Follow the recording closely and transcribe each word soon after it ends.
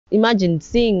imagine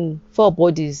seeing 4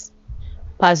 bodies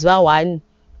pazuva 1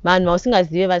 vanhu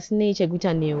vausingazive vasinei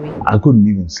chekuita newe. I couldn't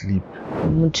even sleep.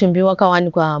 Mutumbi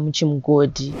wakawanikwa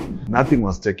muchimugodhi. Nothing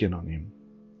was taken on him.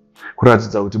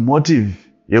 Kuratidza kuti motive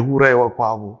yekuurayiwa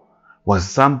kwavo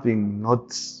was something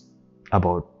not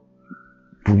about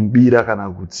bumbira kana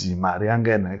kuti mari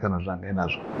yanga inayo kana zvanga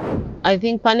inazvo. I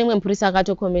think pane mwe mupurisa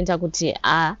akatokomenta kuti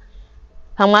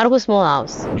pamwe ari small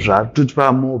house.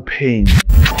 Zvatotipa more pain.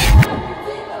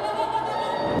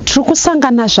 Tiri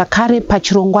kusangana zvakare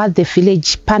pachirongwa The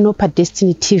Village pano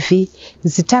paDestiny TV.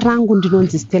 Zita rangu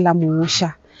ndinonzi Stella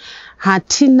Muusha.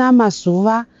 Hatina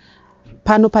mazuva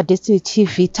pano paDestiny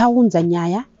TV taunza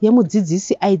nyaya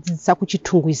yemudzidzisi aidzidzisa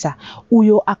kuchitungwiza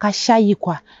uyo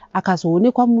akashaikwa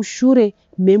akazoonekwa mushure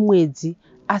memwedzi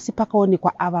asi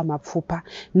pakaonekwa ava mapfupa.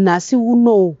 Nhasi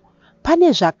uno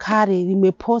pane zvakare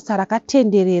rimwe posta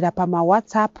rakatenderera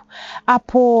pamaWhatsApp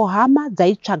apo hama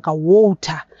dzaitsvaga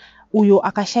Walter uyo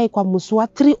akashaikwa musi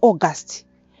wa3 August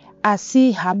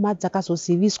asi hama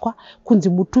dzakazoziviswa kunzi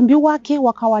mutumbi wake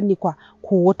wakawanikwa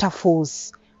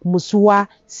kuWaterfalls musi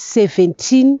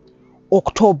wa17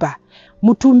 October.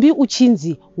 Mutumbi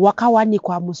uchinzi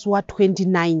wakawanikwa musi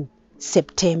wa29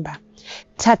 September.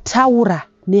 Tataura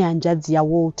nehanzvadzi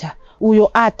yaWalter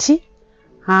uyo ati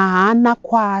haana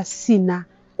kwaasina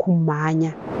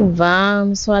kumhanya. Kubva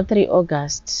musi wa3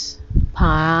 August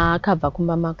paakabva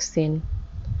kumba makuseni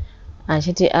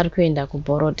achiti ari kuenda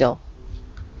kuBorodale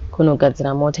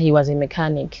kunogadzira mota. He was a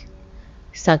mechanic.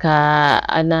 Saka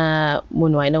ana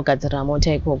munhu aina kugadzira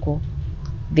mota ikoko.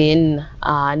 Then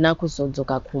haana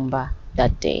kuzodzoka kumba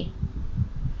that day.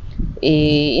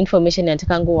 Information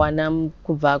yatakangowana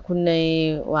kubva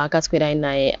kune waakaswera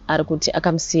naye ari kuti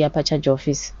akamusiya pacharge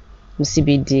office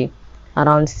muCBD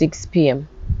around 6 p.m.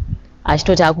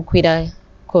 achitoti akukwira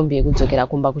kombi yekudzokera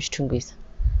kumba kuchitungwiza.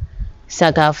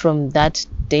 Saka from that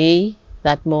day,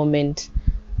 that moment,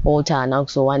 Walter haana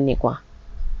kuzowanikwa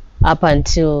up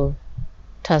until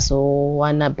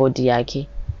tazowana body yake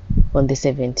on the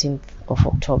 17th of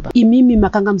October. Imimi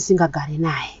makanga musingagare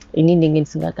naye. Ini ndinge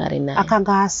ndisingagare naye.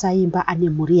 Akanga asaimba ane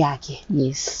mhuri yake.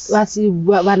 Yes. Vasi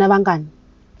vana vangani?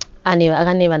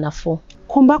 Akane vana 4.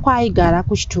 Kumba kwaaigara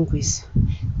kuchitungwiza.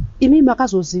 Imimi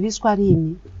makazoziviswa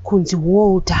rini kunzi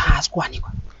Walter haasi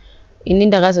kuwanikwa? Ini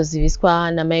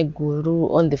ndakazoziviswa namai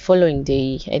guru on the following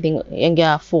day, I think yange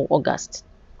 4 August,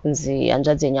 kunzi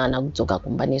hanzvadzi yenyu haana kudzoka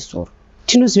kumba nesuro.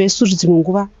 Tinoziva isuri dzimwe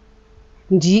nguva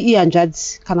ndii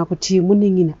hanzvadzi kana kuti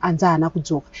munin'ina anzi haana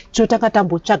kudzoka. Tinotanga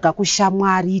tambotsvaga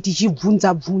kushamwari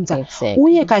tichibvunza Exactly.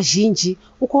 Uye kazhinji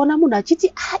ukaona munhu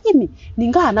achiti imi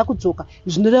ninga haana kudzoka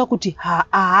zvinoreva kuti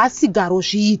haasigaro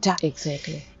zviita.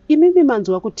 Exactly. Imimi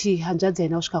manzwa kuti hanzvadzi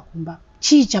haina kusvika kumba.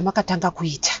 Chii chamakatanga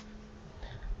kuita?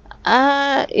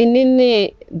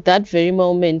 Inini that very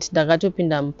moment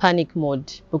ndakatopinda mupanic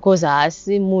mode because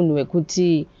haasi munhu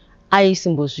wekuti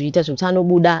aisimbozviita zvekuti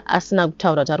anobuda asina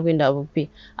kutaura kuti ari kuenda upi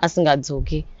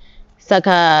asingadzoki.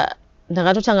 Saka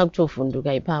ndakatotanga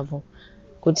kutovhunduka ipapo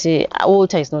kuti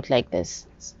Walter is not like this.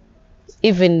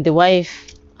 Even the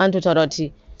wife anototaura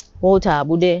kuti Walter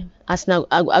abude asina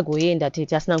agoenda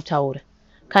tete asina kutaura.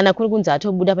 Kana kuri kunzi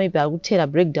atobuda maybe ari kutera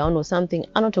breakdown or something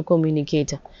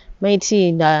anotocommunicata.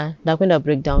 Maiti ndakwenda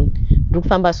breakdown, ndiri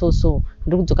kufamba so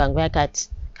ndiri kudzoka nguva yakati.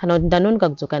 Kana kuti ndanonoka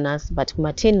kudzoka nhasi but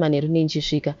kuma10 manheru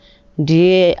nichisvika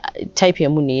ndiye type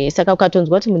yemunhu iyeye. Saka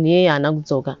ukatonzwa kuti munhu iyeye haana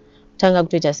kudzoka kutanga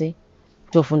kutoita sei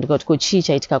kutovhunduka kuti ko chii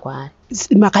chaitika kwaari.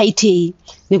 Makaitei?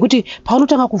 Nekuti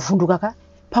paunotanga kuvhunduka ka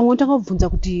pamwe unotanga kubvunza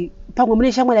kuti pamwe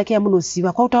mune shamwari yake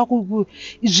yamunoziva kwautaura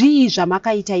zvii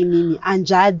zvamakaita imimi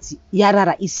hanzvadzi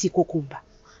yarara isiko kumba.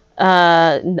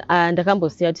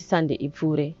 Ndakambosiya kuti Sunday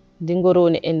ipfuure ndingoriwo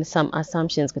in some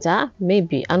assumptions kuti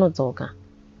maybe anodzoka,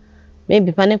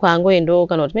 maybe pane kwaangoendawo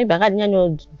kana kuti maybe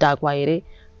akanyanyodhakwa here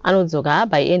anodzoka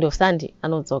by end of Sunday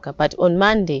anodzoka. But on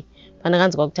Monday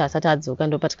pandakanzwa kuti asati adzoka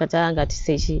ndo patakatanga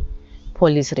tisechi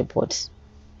police report.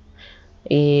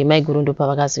 Mai guru ndo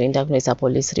pavakazoenda kunoisa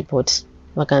police report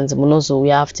vakanzi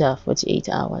munozouya after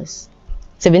 48 hours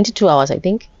 72 hours I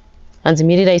think hanzi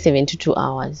mirirai 72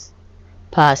 hours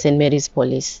pa St Mary's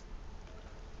police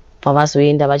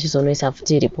pavazoenda vachizonoisa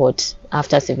futi report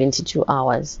after 72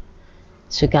 hours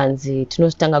zvikanzi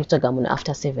tinotanga kutsvaga munhu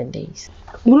after 7 days.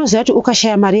 Munoziva kuti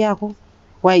ukashaya mari yako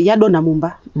yadonha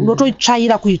mumba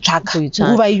unototsvaira kuitsvaga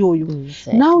nguva iyoyo.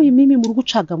 Now imimi muri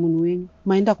kutsvaga munhu wenyu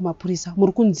maenda kumapurisa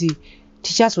muri kunzi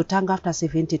tichazotanga after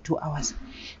 72 hours.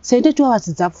 72 hours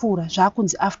dzapfuura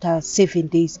zvakunzi after 7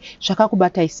 days.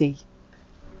 Zvakakubatai sei?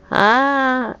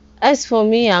 As for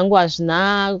me hangu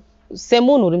hazvina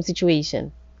semunhu uri musituation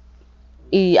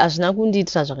hazvina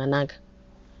kundiitira zvakanaka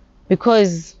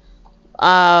because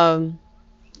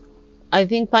I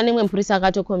think pane mwe mupurisa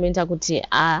akatokomenta kuti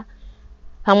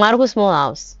pamwe ari small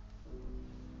house.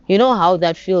 You know how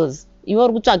that feels. Iwe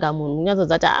uri kutsvaga munhu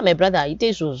unyatsodza kuti my brother aite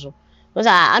izvozvo. Noti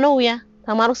anouya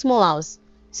pamwe ari small house.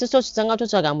 Isusu tochitanga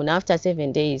totsvaga munhu after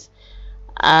 7 days.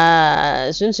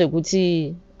 Zvinhu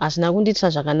zvekuti hazvina kundiitira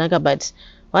zvakanaka, but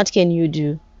what can you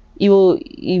do? Ivo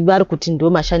vari kuti ndo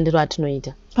mashandiro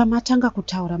atinoita. Pamatanga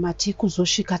kutaura mati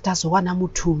kuzosvika tazowana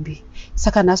Mutumbi.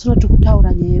 Saka nhasi tiri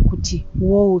kutaura nyaya yekuti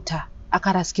Walter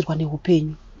akarasikirwa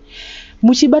neupenyu.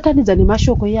 Muchibatanidza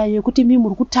nemashoko iyayo yekuti mimi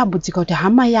muri kutambudzika kuti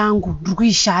hama yangu ndiri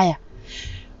kuishaya.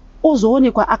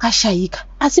 Ozoonekwa akashayika.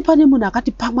 Asi pane munhu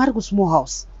akati pamwe ari small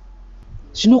house.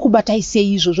 Zvinokubatai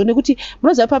sei izvozvo nekuti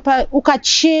munoziva papa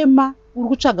ukachema uri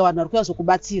kutsvaga vanhu vari kuuya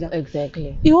kuzokubatsira.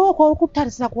 Exactly. Iwo kwauri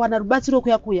kutarisira kuwana rubatsiro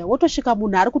kuya wotosvika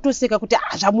munhu ari kutoseka kuti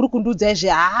zvamuri kundiudza izvi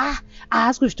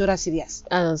haasi kuzvitora serious.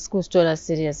 Haasi kuzvitora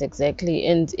serious, exactly.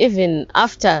 And even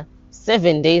after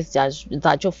 7 days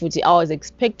zvacho futi, I was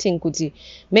expecting kuti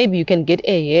maybe you can get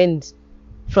a hand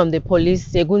from the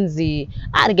police yekunzi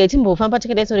regai timbofamba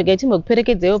takaidaiso, regai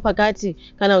timbokuperekedzewo pakati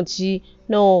kana kuti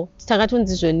no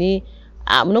takatonzi zvoni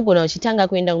munogona uchitanga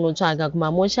kuenda kunotsvaga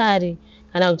kumamochari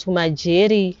kana kuti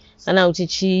kumajeri kana kuti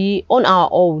chii on our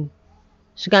own.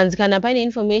 Zvikanzi kana paine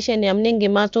information yamunenge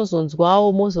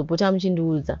matozonzwawo mozopota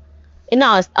muchindiudza. And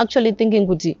I was actually thinking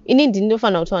kuti ini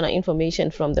ndinofanira kutawana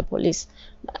information from the police,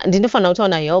 ndinofanira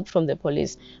kutawana help from the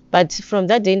police, but from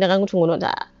that day ndakangotongonoti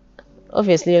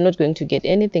obviously you're not going to get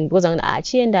anything because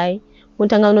chiendai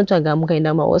mutanga unotsvaga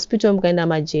mukaenda mahospital mukaenda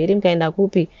majeri mukaenda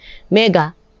kupi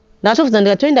mega. Ndatobvunza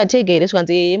ndikatoenda tega here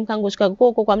zvikanzi mukangosvika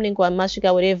koko kwamunenge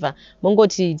masvika wherever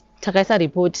mongoti takaisa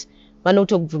report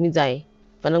vanotokubvumidzai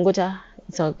vanongoti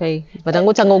it's okay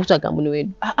vatangotanga kutsvaga munhu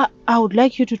wedu. I would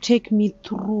like you to take me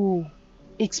through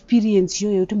experience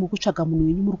iyoyo yekuti muri kutsvaga munhu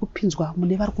wenyu, muri kupinzwa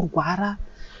mune vari kurwara,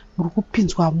 muri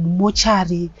kupinzwa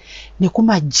mumochari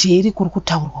nekumajeri kuri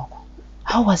kutaurwako.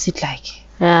 How was it like?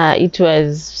 It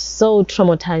was so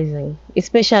traumatizing,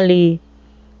 especially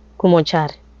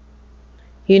kumochari.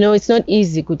 You know, it's not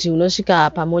easy kuti unosvika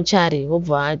pamochari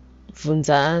wobva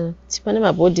bvunza kuti pane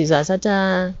mabodies asati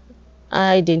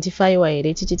identifyiwa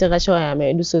here tichi takashawa hama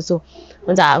yedu so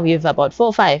we have about 4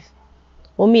 or 5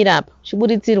 womira apa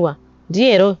chiburitsirwa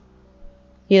ndiyero.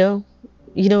 You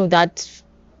know that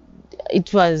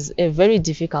it was a very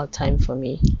difficult time for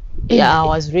me. I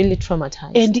was really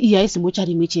traumatized. And haisi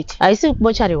mochari imwe chete? Haisi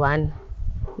mochari 1.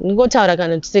 Ningotaura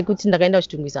kana sekuti ndakaenda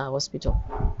kuchitungisa hospital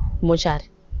mochari.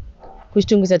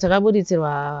 Kuchitungisa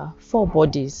takaburitsirwa 4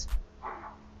 bodies.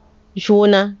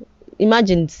 Uchiona,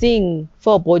 imagine seeing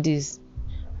 4 bodies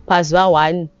pazuva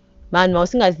 1. Vanhu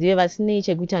vausingazive vasinei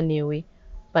chekuita newe,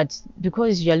 but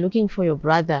because you are looking for your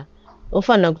brother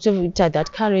ofanira kutoita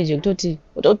that courage yekutoti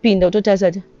utopinda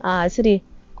utotarisa kuti asiri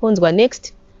konzwa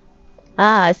next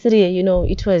asiri, you know,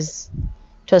 it was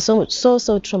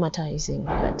so traumatizing,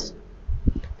 but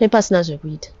nepasina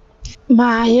zvekuita.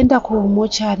 Maenda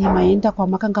kumochari, maenda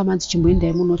kwamakanga manzi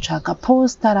chimboendai munotsvaga,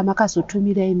 posta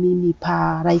ramakazotumira imini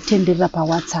raitenderera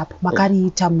paWhatsApp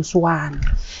makariita musi wani.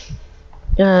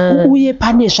 Uye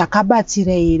pane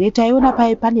zvakabatsira here? Taiona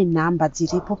pane nhamba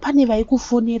dziripo, pane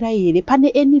vaikufonera here?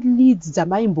 Pane any leads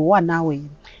dzamaimbowanawo here?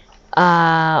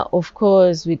 Of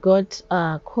course, we got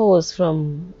calls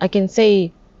from, I can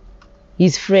say,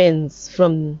 his friends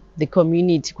from the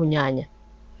community kunyanya.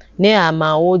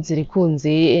 Nehamawo dziri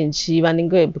kunze enchi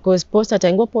vanenge, because poster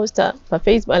taingoposta pa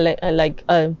Facebook like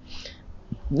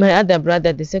my other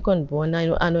brother, the second born,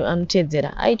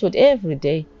 anotedzera aitoti every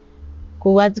day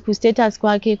kustatus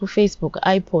kwake kuFacebook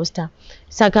aiposta.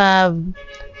 Saka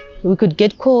we could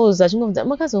get calls achingobvunza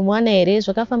makazomwana here,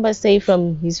 zvakafamba sei,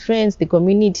 from his friends, the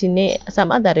community ne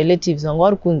some other relatives vanga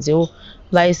vari kunzewo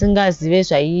vaisingazive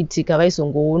zvaiitika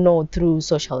vaizongoonawo through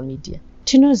social media.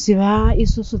 Tinoziva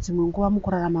isusu dzimwe nguva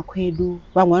mukurarama kwedu,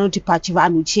 vamwe vanoti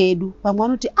pachivanhu chedu, vamwe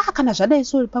vanoti kana zvadai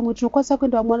so pamwe tinokwanisa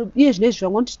kuenda, vamwe iye zvinezvi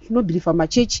vamwe vanoti tinobhilifa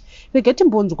machechi, rege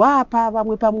timbonzwa apa,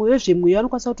 vamwe pamwe vezvemweya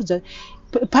vanokwanisa kutudza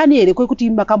pane here kwekuti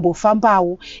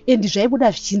makambofambawo endi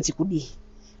zvaibuda zvichinzi kudii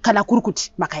kana kuri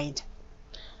kuti makaenda.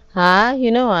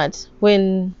 You know what,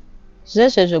 when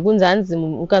zveshe zvekunzi hanzi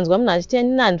ukanzwa munhu achiti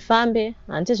andina handifambe,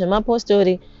 handite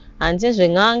zvemapostori, handite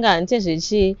zven'anga, handite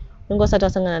zvechii, ungosati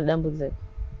wasangana nedambudziko.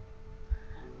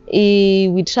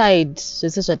 We tried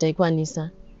zvese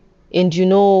zvataikwanisa, and you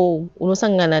know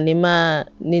unosangana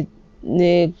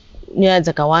nyaya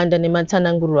dzakawanda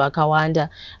nematsananguriro akawanda.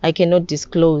 I cannot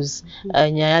disclose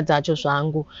nyaya dzacho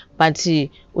zvangu, but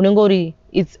unenge uri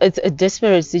it's a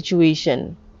desperate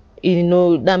situation,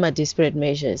 inoda ma-desperate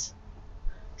measures.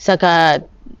 Saka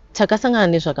takasangana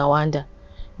nezvakawanda,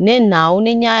 nenhau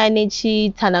nenyaya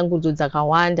nechitsanangudzo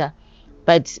dzakawanda,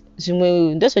 but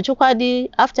zvimwe ndezvechokwadi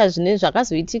after zvine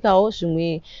zvakazoitikawo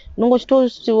zvimwe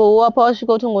unongochitowapa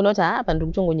wasvika utongoona kuti apa ndiri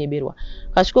kutongonyeberwa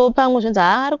ukasvikawo pamwe zvonzi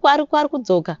ari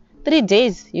kudzoka 3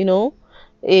 days you know.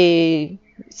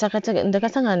 Saka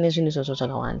ndakasangana nezvinhu izvozvo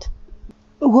zvakawanda.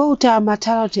 Wouta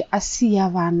Matara kuti asiya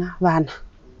vana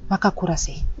vakakura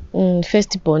sei?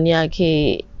 First born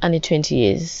yake ane 20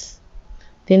 years,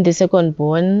 then the second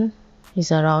born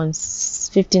is around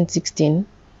 15-16.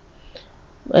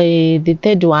 The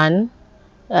third one,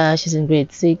 she's in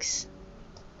grade 6.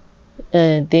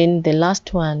 Then the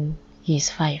last one, he is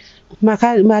 5.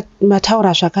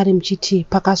 Mataura zvakare muchiti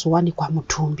pakazowanikwa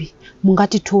mutumbi.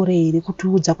 Mungatitore here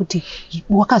kutiudza kuti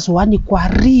wakazowanikwa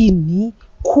rini,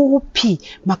 kupi,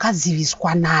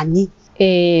 makaziviswa nani?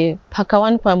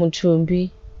 Pakawanikwa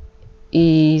mutumbi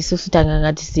isusu tanga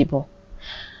ngatisipo.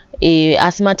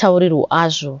 Asi mataurirwo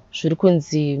azvo zviri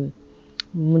kunzi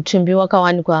mutumbi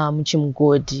wakawanikwa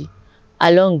muchimugodhi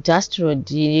along Dust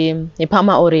Road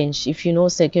nepama Orange, if you know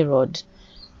Seke Road.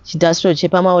 Dust Road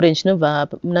chepama Orange chinobva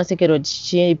muna Seke Road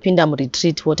chichipinda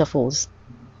muRetreat Waterfalls.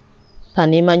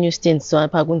 Pane ma-new stands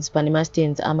pakunzi pane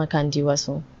ma-stands amakandiwa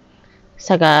so.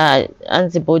 Saka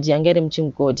anzi bhodhi yanga iri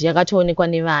muchimugodhi yakatoonekwa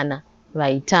nevana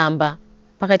vaitamba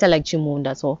pakaita like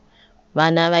chimunda so.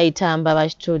 Vana vaitamba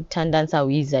vachitotandanisa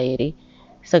hwiza here.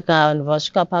 Saka vanhu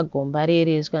vasvika pagomba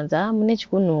rere zvikanzi mune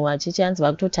chikunhuhwa chichanzi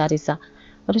vakutotarisa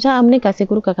vatoti mune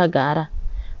kasekuru kakagara,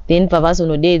 then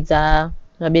pavazonodedza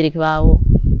vabereki vavo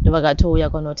ndovakatouya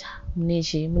kwanoti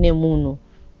mune munhu,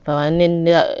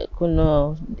 pavanoenda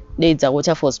kunodedza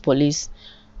Waterfalls Police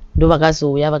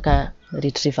ndovakazouya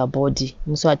vakaretrieve body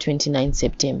musi wa29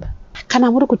 September.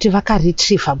 Kana muri kuti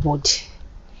vakaretrieve body,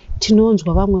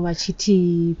 tinonzwa vamwe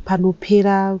vachiti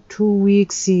panopera 2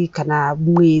 weeks kana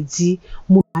mwedzi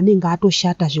munhu anenge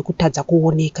atoshata zvekutadza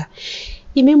kuoneka.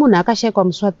 Imi munhu akashaikwa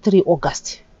musi wa3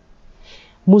 August.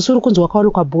 Musi uri kunzi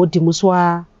wakaonekwa body musi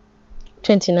wa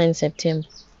 29 September.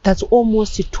 That's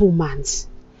almost 2 months.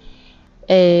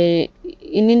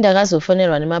 Ini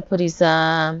ndakazofonerwa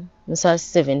nemapurisa musi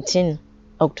wa17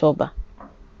 October.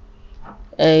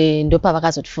 Ndopa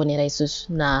vakazotifonera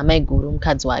isusu namaiguru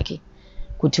mukadzi wake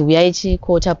kuti uyai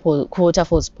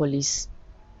kuWaterfalls Police.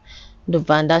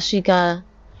 Ndobva ndasvika,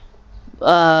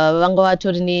 vanga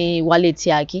vatori newallet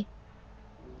yake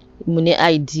mune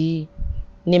ID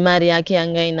nemari yake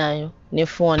yanga inayo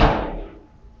nefoni.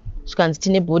 Zvikanzi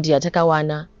tine bhodhi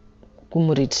yatakawana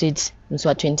kumuretreat musi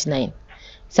wa29.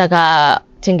 Saka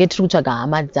tenge tiri kutsvaga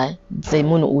hama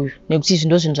dzemunhu uyu nekuti izvi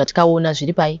ndozvinhu zvatakaona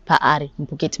zviri paari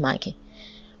mupoketi make.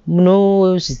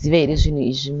 Munozviziva here zvinhu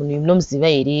izvi? Munhu munomuziva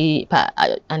here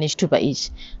ane chitupa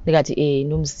ichi? Ndikati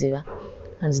nomuziva.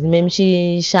 Hanzi ndime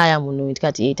muchishaya munhu.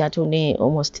 Ndikati tatone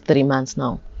almost 3 months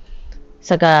now.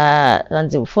 Saka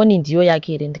hanzi foni ndiyo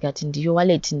yake here? Ndikati ndiyo.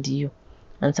 Wallet ndiyo.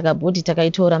 And saka bhodhi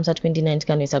takaitora musi wa29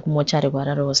 tikanoisa kumochari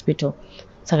kuHarare Hospital.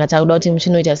 Saka takuda kuti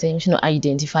muchinoita sei?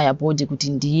 Muchinoidentifya bhodhi kuti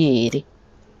ndiye here.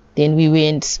 Then we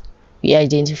went, we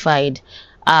identified.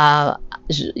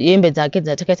 Hembe dzake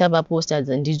dzatakaisa paposta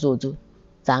ndidzodzo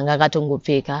dzanga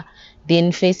akatongopfeka,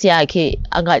 then face yake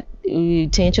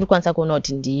tenye chiri kwanisa kuona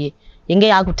kuti ndiye. Inge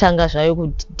yakutanga zvayo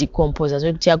kudecompose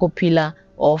zvekuti yakupila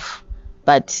off,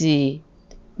 but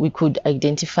we could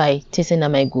identify, tese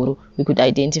namaiguru, we could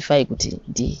identify kuti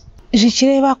ndiye.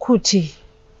 Zvichireva kuti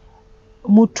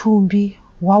mutumbi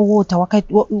wawota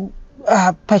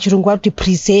pachirungu kuti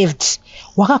preserved,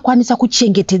 wakakwanisa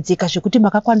kuchengetedzeka zvekuti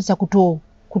makakwanisa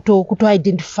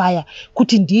kutoidentifya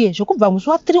kuti ndiye zvokubva musi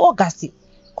wa3 August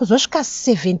kuzosvika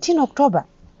 17 October.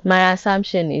 My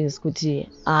assumption is kuti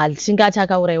tingati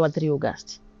akaurayiwa 3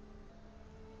 August.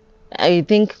 I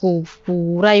think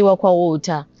kuurayiwa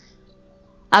kwaWalter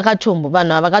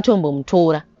vanhu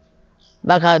vakatombomutora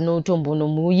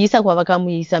vakanotombonomuisa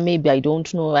kwavakamuisa, maybe I don't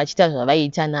know, vachiita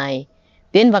zvavaiita naye,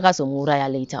 then vakazomuuraya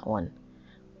later on.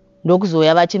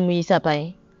 Ndokuzoya vachimuisa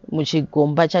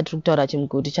muchigomba chatiri kutaura,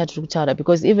 chimugodhi chatiri kutaura,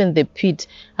 because even the pit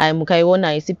mukaiona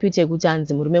haisi pit yekuti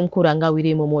hanzi murume mukuru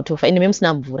angawiremo motofa, ine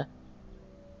musina mvura.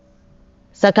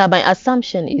 Saka my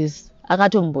assumption is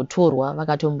akatombotorwa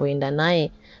vakatomboenda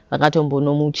naye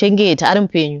vakatombonomuchengeta ari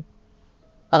mupenyu,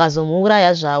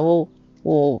 vakazomuuraya zvavo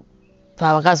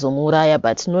pavakazomuuraya,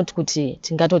 but not kuti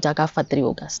tingatoti akafa 3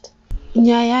 August.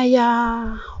 Nyaya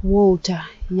yaWalter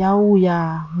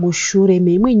yauya mushure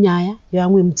meimwe nyaya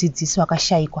yavamwe mudzidzisi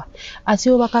vakashaikwa,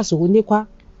 asiwo vakazoonekwa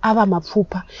ava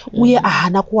mapfupa uye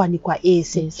haana kuwanikwa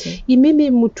ese.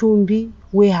 Imimi mutumbi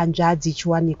wehanzvadzi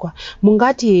ichiwanikwa,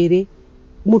 mungati here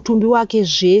mutumbi wake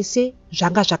zvese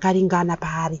zvanga zvakaringana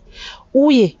paari?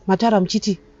 Uye mataura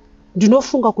muchiti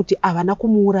ndinofunga kuti havana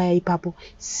kumuuraya ipapo,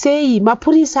 sei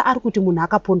mapurisa ari kuti munhu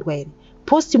akapondwa here?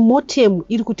 post-mortem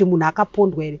iri kuti munhu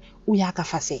akapondwa here uye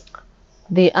akafa sei?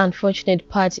 The unfortunate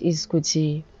part is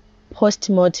kuti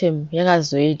post-mortem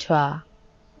yakazoitwa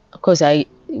because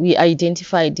we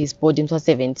identified his body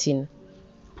musi 17.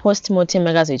 Post-mortem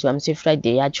yakazoitwa musi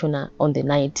Friday yachona on the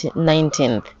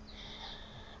 19th.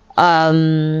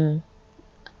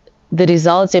 The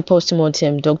results of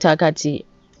post-mortem, doctor akati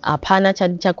hapana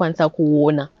chakwanisa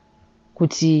kuona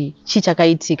kuti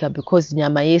chichakaitika because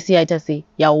nyama yese yaita se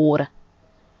yaora.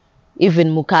 Even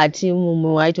mukati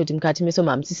waitoti mukati meso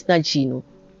hamusisina chinhu,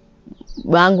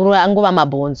 angova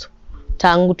mabhonzo.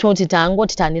 Tangoti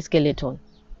tane skeleton.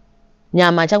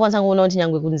 Nyama chakwanisa kuona kuti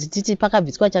nyangwe kunzi titi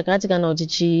pakabviswa chakati kana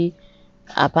kuti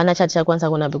hapana chati chakwanisa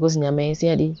kuona because nyama yese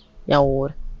yadi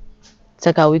yaora.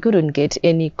 Saka we couldn't get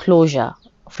any closure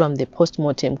from the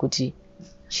post-mortem kuti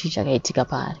chichakaitika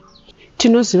pari.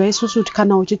 Tinoziva isusu kuti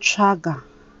kana uchitsvaga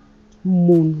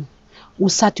munhu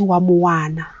usati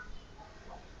wamuwana,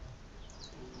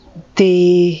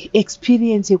 the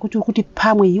experience yekuti ukuti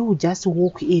pamwe you will just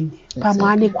walk in,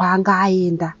 pamwe ane kwaanga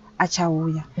aenda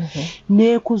achauya,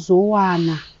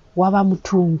 nekuzowana wava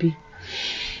mutumbi,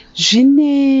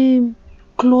 zvine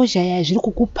closure yazviri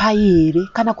kukupai here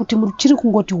kana kuti tiri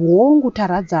kungoti hongu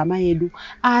taradzama yedu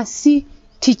asi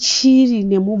tichiri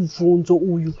nemubvunzo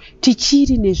uyu,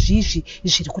 tichiri nezvizvi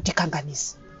zviri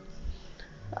kutikanganisa?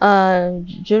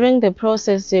 During the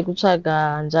process yekutsvaga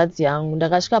hanzvadzi yangu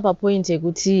ndakasvika papoint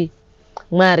yekuti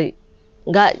Mwari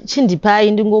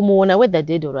chindipai ndingomuona whether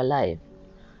dead or alive,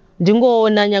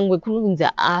 ndingoona nyangwe kunzi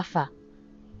afa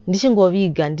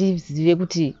ndichingoviga ndizive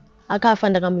kuti akafa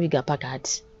ndakamuviga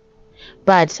pakati.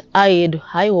 But I had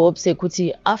high hopes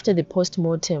yekuti after the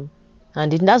post-mortem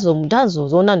handiti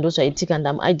ndazoona ndozvaitika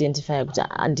ndamuidentify kuti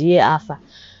ndiye afa.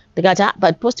 Ndikati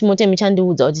but post-mortem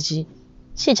ichandiudza kuti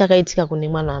chii chakaitika kune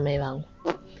mwana wamai vangu.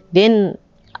 Then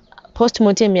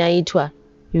post-mortem yaitwa,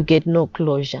 you get no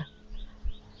closure.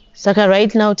 Saka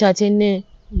right now tatene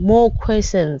more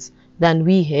questions than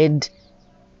we had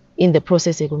in the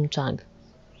process yekumutsvaga.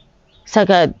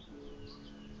 Saka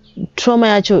trauma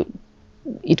yacho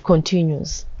it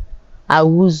continues.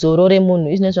 Hauzorore munhu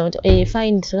izvinezva kuti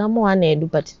fine takamuwana hedu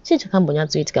but chii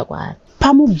chakambonyatsoitika kwaari.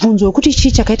 Pamubvunzo wekuti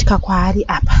chii chakaitika kwaari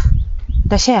apa,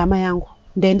 ndashaya hama yangu,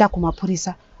 ndaenda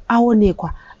kumapurisa,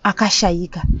 aonekwa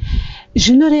akashayika.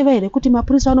 Zvinoreva here kuti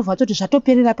mapurisa vanobva vatoti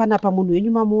zvatoperera panapa munhu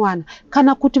wenyu mamuwana,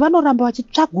 kana kuti vanoramba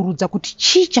vachitsvagurudza kuti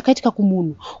chii chakaitika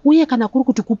kumunhu, uye kana kuri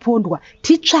kuti kupondwa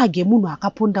titsvage munhu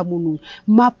akaponda munhu?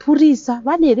 Mapurisa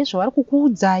vane here zvavari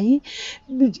kukuudzai?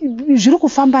 Zviri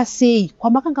kufamba sei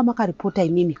kwamakanga makaripota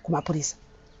imimi kumapurisa?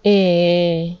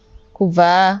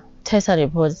 Kubva taisa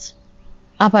reports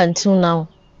up until now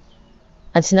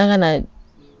hatina kana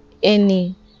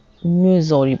any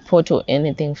news or report or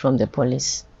anything from the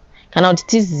police. Kana kuti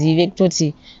tizive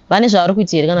kutoti vane zvavari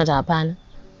kuita here kana kuti hapana,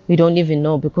 we don't even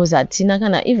know because hatina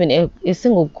kana even a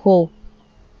single call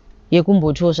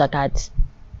yekumbotiwo zvakati,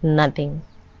 nothing.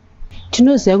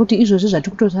 Tinoziva kuti izvozvo zvati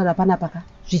kutotaura panapa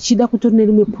zvichida kutori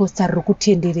nerimwe posta riri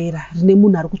kutenderera rine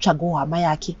munhu ari kutsvagawo hama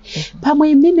yake.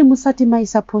 Pamwe imimi musati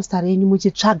maisa posta renyu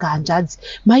muchitsvaga hanzvadzi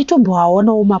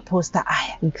maitomboaonawo maposta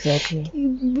aya. Exactly.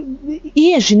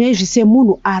 Iye zvinezvi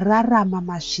semunhu ararama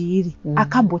mazviri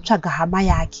akambotsvaga hama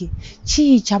yake,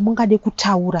 chii chamungade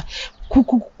kutaura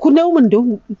kune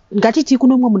umwe ngatiti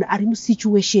kune umwe munhu ari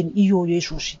musituation iyoyo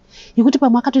izvozvi yekuti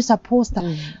pamwe akatoisa posta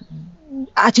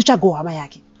achitsvagawo hama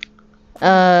yake?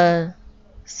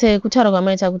 Sekutaura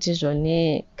kwamaita kuti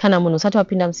zvoni kana munhu usati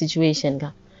wapinda musituation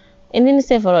ka inini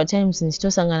several times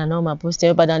ndichitosangana nawo maposta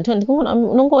eyo, but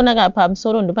unongoona ka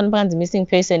pamusoro ndo pakanzi missing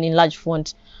person in large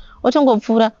font,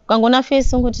 otongopfuura ukangoona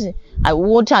face ungoti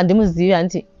woti handimuzivi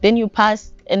hanti, then you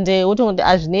pass and wotongoti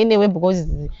hazvinenewe because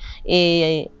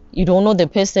you don't know the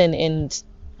person and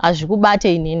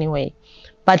hazvikubate in any way.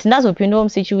 But ndazopindawo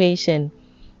musituation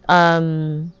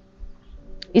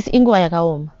inguva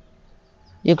yakaoma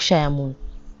yekushaya munhu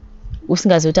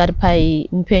usingazoti ari pai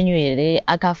mupenyu here,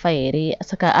 akafa here,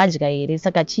 saka adya here,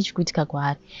 saka chii chikuitika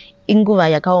kwaari. Inguva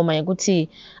yakaoma yekuti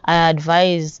I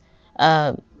advise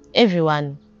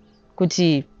everyone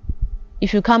kuti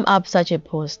if you come up such a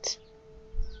post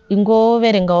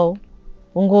ingoverengawo,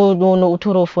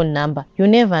 utorowo phone number, you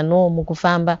never know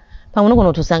mukufamba pamwe unogona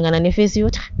kutosangana nefesi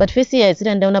yoti but fesi iyi haisiri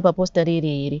yandaona paposta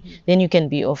riri here, then you can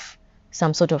be of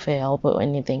some sort of a help or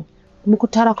anything.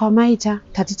 Mukutaura kwamaita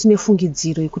tati tine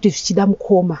fungidziro yekuti zvichida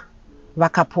mukoma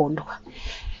vakapondwa.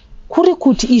 Kuri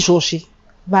kuti izvozvi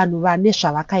vanhu vane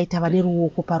zvavakaita vane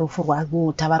ruoko parufu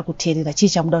rwavo tavari kuteerera, chii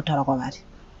chamuda kutaura kwavari?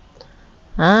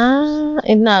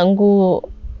 Inangu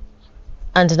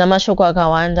handina mashoko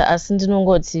akawanda asi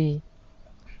ndinongoti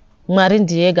Mwari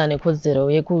ndiye ega ane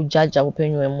kodzero yekujaja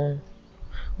upenyu hwemunhu.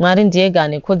 Mwari ndiye ega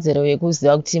ane kodzero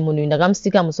yekuziva kuti munhu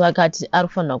ndakamusika musi wakati ari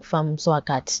kufanira kufa musi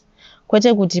wakati.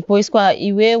 Kwete kuti poiswa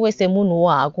iwewe semunhuwo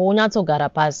hako wonyatsogara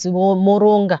pasi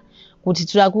moronga kuti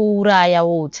toda kuuraya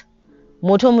Walter.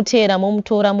 Motomutera,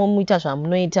 momutora, momuita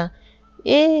zvamunoita.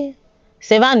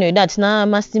 Sevanhu vedu hatina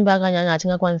masimba akanyanya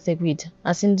atingakwanise kuita.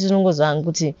 Asi ndinongozva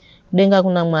kuti kudenga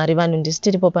kuna Mwari vanhu ndisi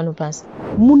tiripo pano pasi.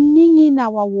 Munin'ina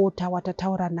waWalter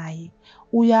watataura naye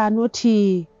uyo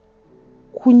anoti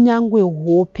kunyangwe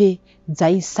hope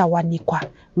dzaisawanikwa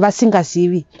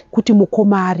vasingazivi kuti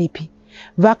mukoma aripi.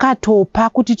 Vakatopa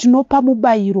kuti tinopa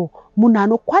mubayiro munhu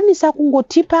anokwanisa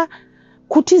kungotipa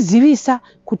kutizivisa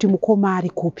kuti mukoma ari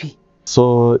kupi.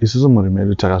 So isusu mhuri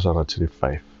medu takazvarwa tiri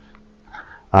 5.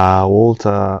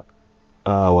 Walter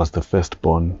was the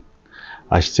firstborn,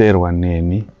 achiteerwa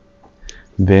neni,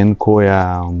 then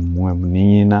koya mumwe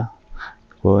munin'ina,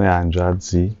 koya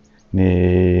hanzvadzi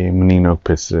nemunin'ina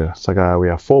wekupedzisira. Saka we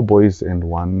are 4 boys and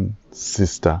 1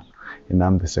 sister, and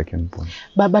I'm the second born.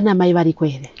 Baba namai variko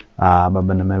here?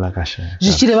 Baba namai vakashaya.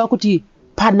 Zvichireva kuti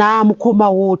pana mukoma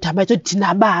Walter maitoti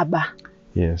tina baba.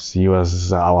 Yes, he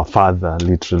was our father,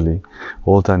 literally.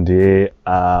 Walter ndiye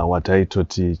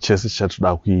wataitoti chese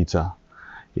chatoda kuita.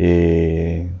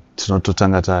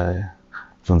 Tinototanga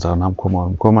tabvunza na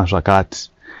mukoma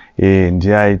zvakati.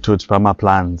 Ndiye aitoti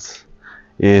pamaplans.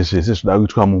 Zvese zvoda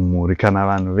kuitwa mumhuri kana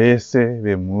vanhu vese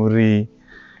vemhuri,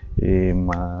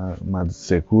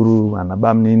 madzikuru, ana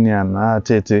bamunini, ana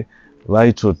tete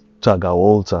vaitotsvaga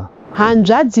Walter.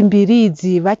 Hanzvadzi mbiri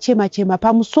idzi vachema-chema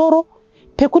pamusoro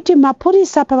pekuti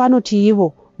mapurisa pavanoti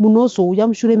ivo munozouya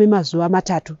mushure memazuva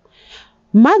 3.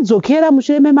 Madzokera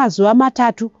mushure memazuva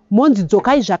 3, monzi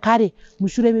dzokai zvakare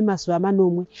mushure memazuva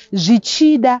 9.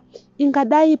 Zvichida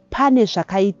ingadai pane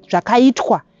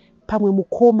zvakaitwa pamwe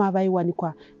mukoma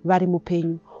vaiwanikwa vari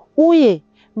mupenyu. Uye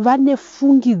vane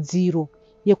fungidziro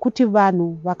yekuti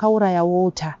vanhu vakauraya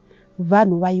Walter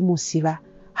vanhu vaimuziva,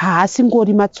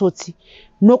 haasingori matsotsi.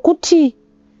 Nokuti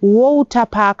Walter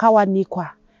paakawanikwa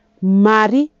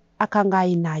mari akanga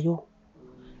ainayo,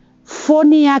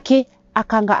 foni yake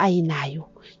akanga ainayo,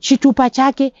 chitupa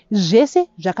chake, zvese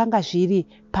zvakanga zviri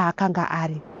paakanga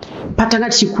ari. Patanga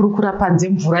tichikurukura panze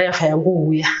mvura yafa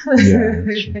yangouya.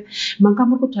 Manga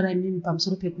muri kutaura imimi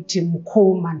pamusoro pekuti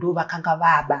mukoma ndo vakanga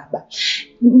vababa.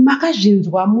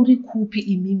 Makazvinzwa muri kupi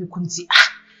imimi kunzi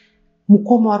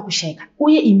mukoma wari kushaika?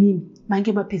 Uye imimi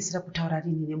mange mapedzisira kutaura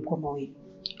rini nemukoma wenyu?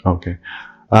 Okay.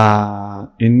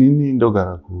 Inini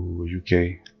ndogara ku UK.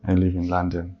 I live in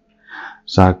London.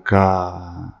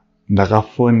 Saka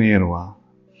ndakafonerwa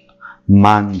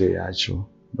Monday yacho.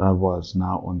 That was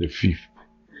now on the 5th.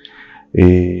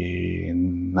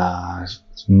 Na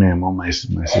memo my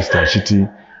sister chiti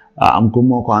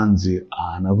mukoma kwanzi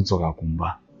ana kudzoka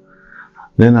kumba.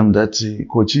 Then amdati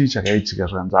kochi chakaitika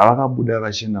zvanzi avakabuda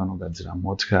vachienda vanogadzira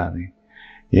motikari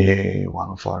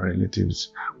one of our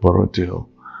relatives Borodale.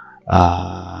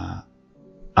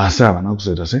 Asi havana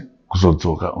kuzoita se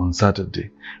kuzodzoka on Saturday.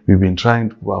 We've been trying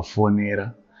to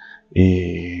kuvafonera,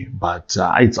 but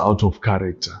it's out of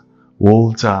character.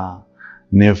 Walter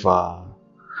never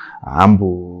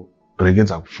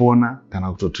amboregedza kufona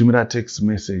kana kutotumira text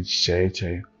message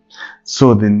chaiyo.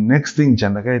 So the next thing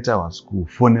chandakaita was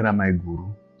kufonera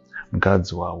maiguru,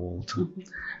 mukadzi waWalter.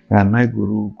 And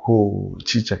maiguru ko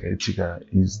chii chakaitika,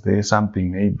 is there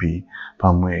something maybe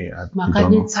pamwe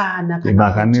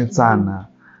makanetsana.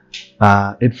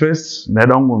 At first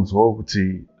ndaida kungonzwawo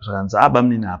kuti zvanzi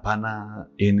abamunini hapana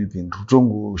anything,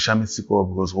 rutongoshamisikawo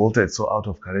because Walter is so out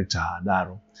of character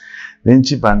haadaro. Then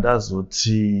chibva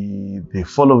ndazoti the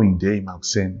following day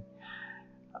makuseni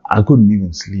I couldn't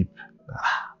even sleep.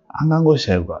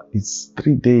 Angangoshayikwa, it's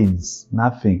 3 days,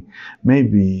 nothing.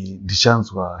 Maybe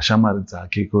ndichanzwa shamwari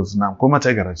dzake because namukoma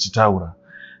taigara tichitaura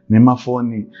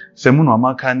nemafoni semunhu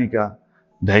wamakanika.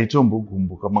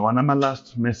 Ndaitombogumbuka makaona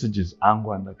malast messages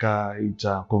angu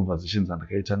andakaita, conversations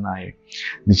andakaita naye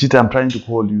ndichiti I'm trying to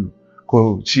call you,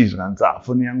 ko chii zvanzi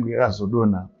foni yangu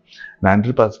yakazodonha,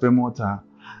 ndandiri pasi pemota,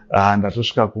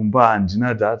 ndatosvika kumba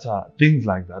handina data, things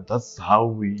like that. That's how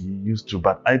we used to.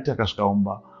 But aiti akasvika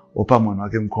kumba opa mwana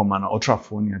wake mukomana otra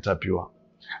foni yatapiwa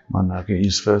mwana wake,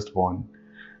 his firstborn,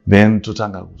 then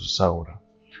totanga kusaura.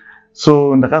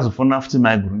 So ndakazofona futi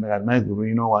maiguru ndakati maiguru,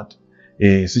 you know what,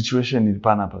 situation iri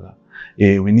panapa,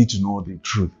 we need to know the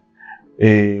truth.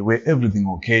 Were everything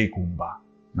okay kumba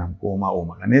namukoma, or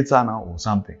makanetsana or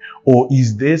something, or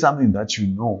is there something that you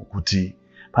know kuti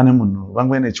pane munhu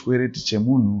vangoene chikwereti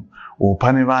chemunhu, or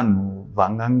pane vanhu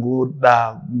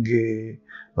vangangoda nge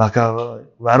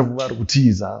vari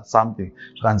kutiza something?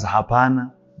 Zvakanzi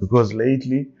hapana, because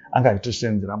lately anga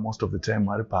aitosenzera most of the time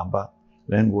vari pamba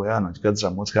vaingouya vanhu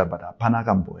vachigadzira motikari but hapana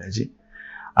akambouya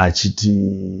achiti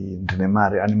ndine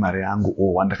mari ane mari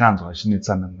yangu wandakanzwa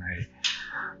achinetsana naye.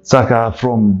 Saka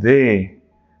from there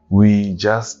we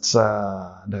just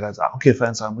ndakati okay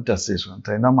fine sakamuita sezvo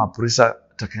takaenda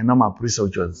mapurisa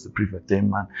which was the previous day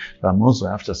man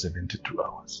vanozwa after 72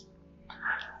 hours.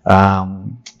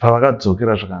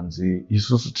 Pavakadzokera zvakanzi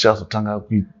isusu tichazotanga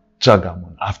kuitsvaga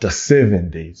munhu after 7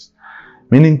 days,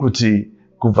 meaning kuti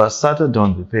kubva Saturday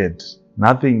on the 3rd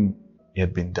nothing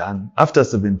had been done. After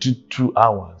 72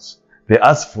 hours they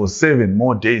asked for 7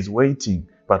 more days waiting,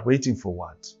 but waiting for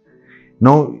what?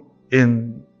 No,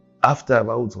 after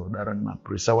vaudzwa kudaro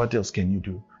nemapurisa, what else can you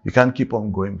do? You can't keep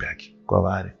on going back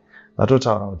kwavari.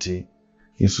 Vatotaura kuti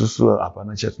isusu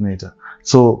hapana chatinoita.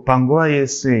 So panguva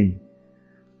yese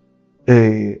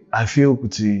I feel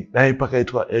kuti dai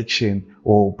pakaitwa action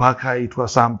or pakaitwa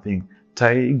something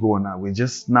taigona, we're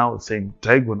just now saying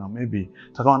taigona maybe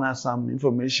takaona some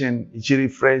information ichiri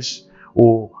fresh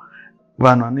or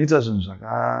vanhu vanoita zvinhu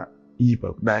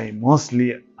zvakaipa kudai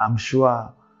mostly I'm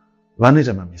sure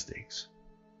vanoita mistakes,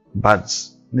 but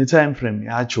the time frame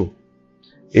yacho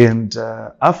and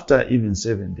after even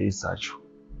 7 days zacho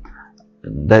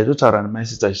ndaitotaura nemai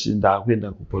sister chichi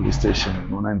ndakuenda kupolice station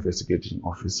nona investigating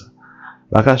officer.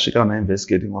 Vakasvika na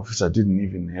investigating officer didn't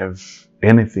even have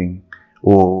anything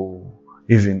or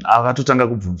even akatotanga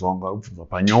kubvunzwa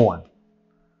panyohwa.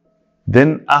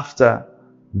 Then after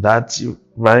that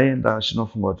vaenda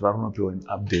vachinofunga kuti vari kunopiwa an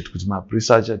update kuti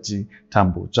mapurisa achati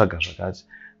tambotsvaga zvakati.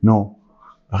 No,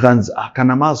 vakanzi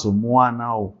kana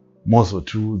mazomuwanawo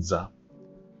mozotiudza,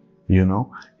 you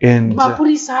know, and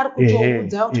mapurisa ari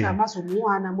kutoudza kuti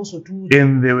mazomuwana mozotiudza,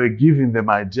 and they were giving them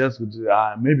ideas kuti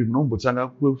maybe munombotanga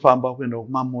kufamba kuenda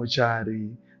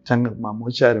kumamochari, tanga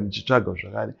kumamochari muchitsvaga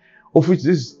zvakare, of which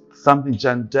this is something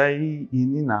chandai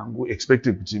ini nangu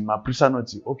expected kuti mapurisa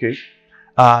anoti okay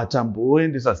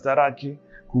tamboendesa zita rake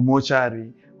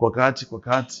kumochari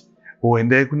kwakati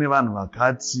oendai kune vanhu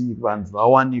vakati vanhu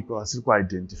vawanikwa vasiri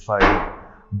kuidentify,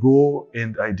 go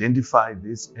and identify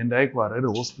this, endai kuHarare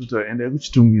hospital, endai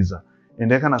kuChitungwiza,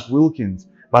 endai kana kuWilkins.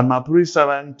 But mapurisa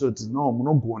vaitoti no,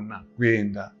 munogona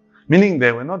kuenda, meaning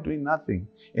they were not doing nothing.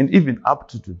 And even up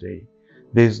to today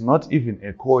there is not even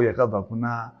a call yakabva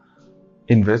kuna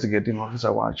investigating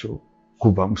officer wacho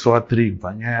kubva musi wa3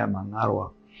 kubva nyaya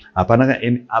yamangarwa. Hapana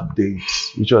any update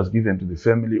which was given to the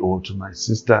family or to my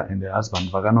sister and the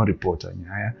husband vakanoreporta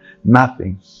nyaya,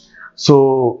 nothing.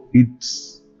 So it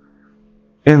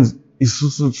ends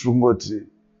isusu tungoti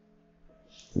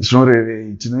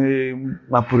zvinorevei tine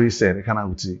mapurisa here kana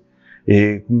kuti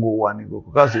kungowanikwa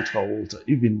kwakazoitwa Walter,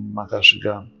 even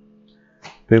makasvika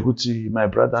pekuti my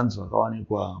brother hanzi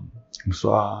vakawanikwa musi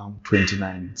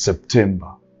wa29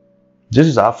 September. This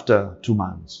is after 2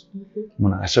 months.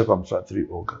 Munhu akashekwa musi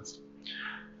wa3 August.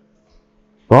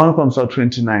 Vawanikwa musi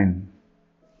wa29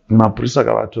 mapurisa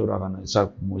akavatora vanaisa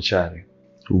kumochari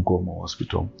kuGoma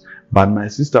hospital. But my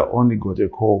sister only got a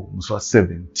call musi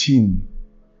wa17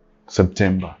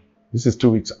 September. This is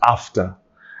 2 weeks after.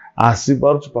 Asi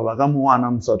varuti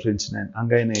pavakamuwana musi wa29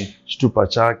 anga ine chitupa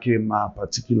chake,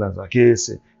 maparticulars ake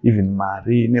ese, even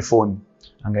mari nefoni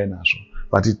anga inazvo.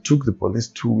 But it took the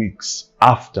police 2 weeks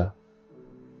after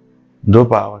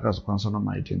ndopa vakazokwanisa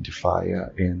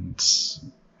nomuidentifier and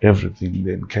everything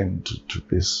then came to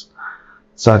this.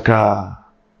 Saka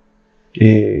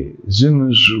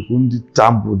zvinhu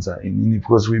zvikunditambudza inini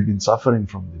because we've been suffering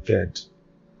from the 3rd.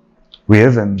 We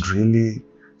haven't really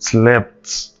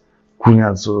slept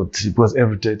kunyatsoti because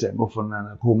every day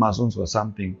tangofonana ko mazonzwa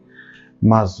something,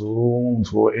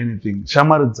 mazonzwa anything.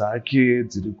 Shamari dzake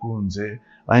dziri kunze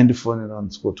vaindifonera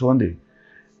nzikotonde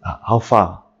how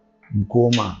far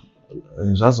mukoma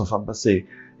zvazofamba sei,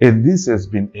 and this has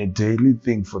been a daily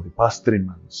thing for the past 3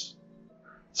 months.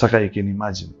 Saka you can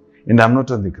imagine, and I'm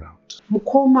not on the ground.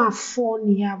 Mukoma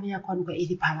phone yavo yakwanuka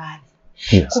iri pavari.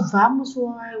 Yes. Kubva musi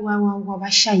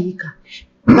wavashaika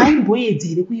vaimboedza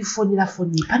here kuifonera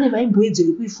foni, pane vaimboedza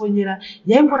kuifonera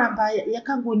yaingoramba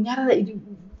yakangonyarara iri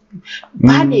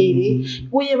pane here,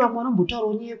 uye vamwe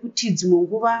vanombotaurawo nyaya yekuti dzimwe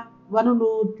nguva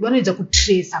vanoedza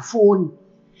kutresa foni.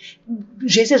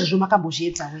 Zvese izvozvo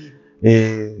makambozviedza wena?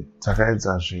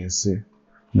 Takaedza zvese.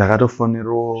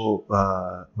 Ndakatofonerawo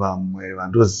vamwe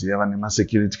vandoziva vane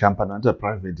masecurity company vanoita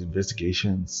private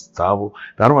investigations dzavo.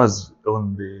 That was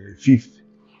on the 5th.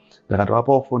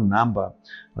 Ndakatovapawo phone number,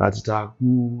 vakati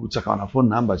takawana phone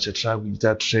number chatira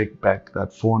kuita track back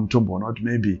that phone tomboona kuti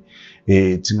maybe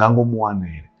tingangomuwana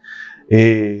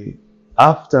here.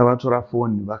 After vatora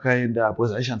phone vakaenda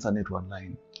because aishandisa net1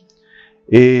 line.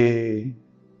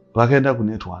 Vakaenda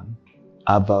kunet1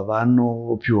 abva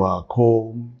vanopiwa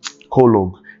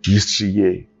collogue history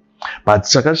ye. But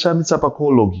chakashamisa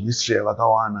collogue history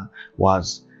yavakawana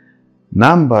was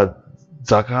number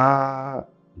dzaka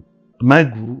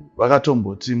maiguru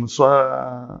vakatomboti musi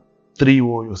wa3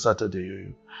 woyo Saturday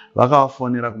yoyo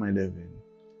vakavafonera kuma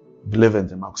 11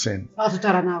 dzemakuseni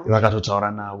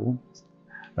vakatotaura navo.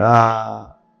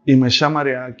 Imwe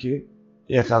shamwari yake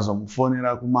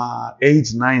yakazomufonera kuma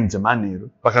 8-9 dzemanheru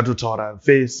vakatotaura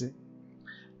vese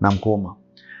namukoma.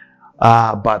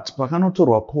 But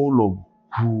pakanotorwa collogue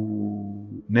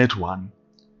kunet 1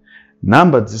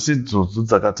 number dzisi idzodzo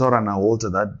dzakataura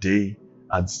naWalter that day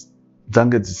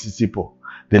dzange dzisisipo.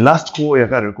 The last call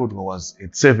yakarekodwa was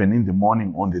at 7 in the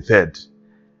morning on the 3rd.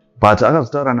 But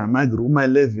akazotaura namaguru uma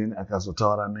 11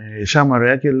 akazotaura neshamwari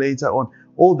yake later on.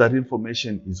 All that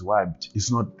information is wiped.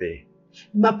 It's not there.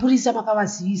 Mapurisa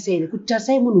makavazivisa ere kuti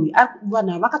tarisai munhu uyu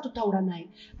vanhu vakatotaura naye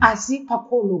asi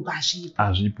pacollogue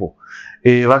hazvipo.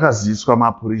 Vakaziviswa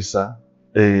mapurisa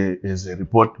as a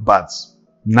report, but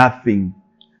nothing,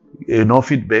 no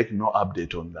feedback, no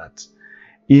update on that.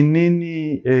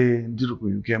 Inini ndiri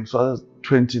kuUK musi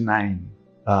wa29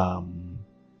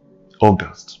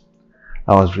 August.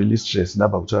 I was really stressed.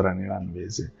 Ndabva kutaura nevanhu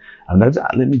vese. And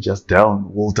let me just dial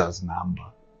Walter's number.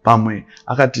 Pamwe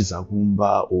akatiza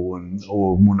kumba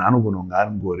munhu anogona kunge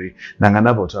ari ngori ndanga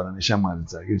ndabva kutaura neshamwari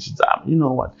dzake you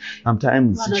know what,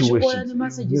 sometimes situations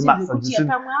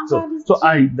so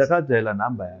ndakadaila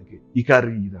number yake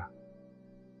ikarira.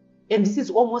 And this is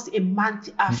almost a month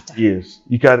after. Yes,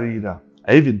 ikarira.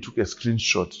 I even took a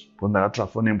screenshot when ndakatora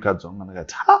phone yemukadzi wangu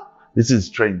ndakati this is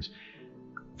strange.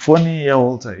 Phone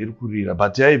yaWalter iri kurira,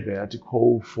 but yaibva yati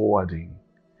call forwarding.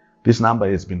 This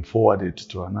number has been forwarded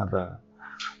to another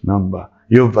number.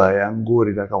 Yobva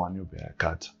yangori rakawana yobva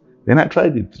yakata. Then I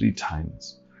tried it 3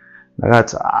 times.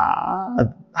 Ndakati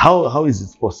how is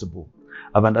it possible?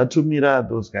 Abva ndatumira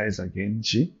those guys again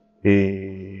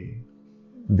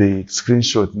the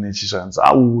screenshot nechishanzi.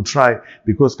 I will try,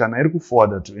 because kana iri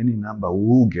kuforward to any number, we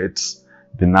will get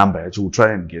the number yacho, we'll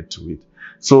try and get to it.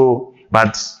 So,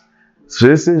 but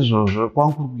zvese izvozvo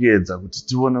kwangu kuedza kuti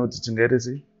tione kuti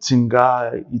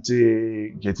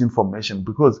tingaite get information,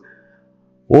 because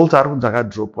Walter ari kunzi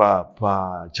akadropa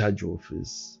pacharge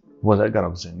office, because aigara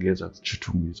kuchengedza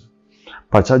kuchitungisa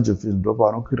pacharge office, ndo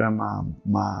pavanokwira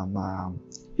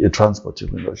transport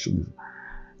yekuenda kushumisa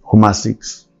kuma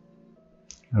 6,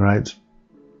 right?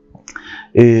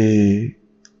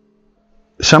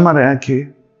 Shamwari yake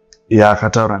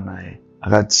yakataura naye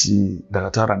akati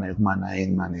ndakataura naye kuma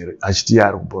 9 manheru achiti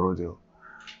ari kuBorodale.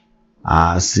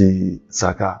 Asi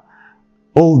saka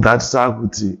all that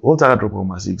sakuti Walter akadropa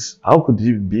kuma 6, how could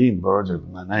he be in Borodale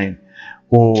kuma 9?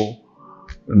 Or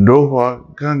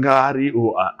ndokanga ari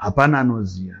hapana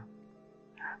anoziya.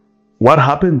 What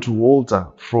happened to Walter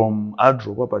from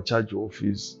adropa pacharge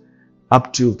office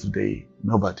up till today,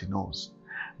 nobody knows.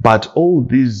 But all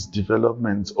these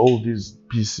developments, all these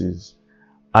pieces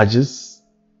are just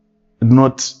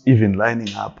not even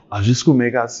lining up. Are just to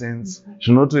make sense.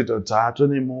 Not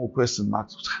any more question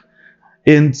marks.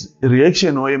 And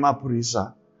reaction of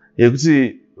mapurisa,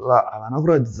 yekuti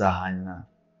vanakuratidza hanya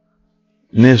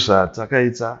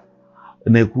nezvatakaita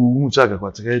nekumutsvaga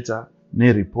kwatakaita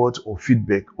nereport or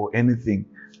feedback or anything.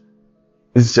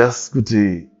 It's just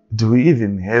kuti, do we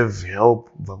even have help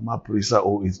from mapurisa,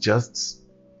 or it's just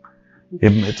a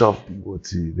matter of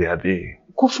what they are there?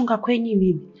 Kufunga kwenyu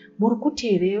mimi muri kuti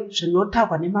here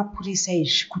zvinotaurwa nemapurisa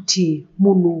izvi kuti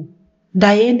munhu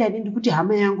ndaenda neni kuti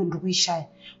hama yangu ndikuishaya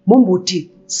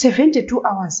mumboti 72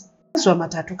 hours zuva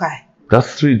matatu kaya.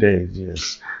 That's 3 days,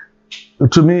 yes.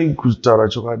 To me, kutaura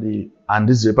chokwadi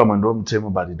handizive pamwe ndomutemo,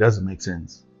 but it doesn't make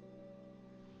sense.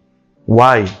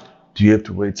 Why do you have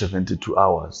to wait 72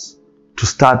 hours to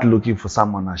start looking for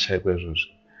someone ashaikwa izvozvo?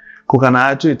 Kana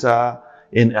atoita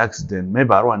an accident,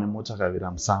 maybe arowane mota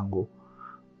akavira musango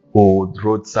or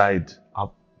roadside,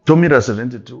 tomira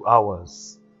 72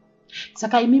 hours.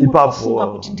 Saka imi mukafunga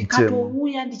kuti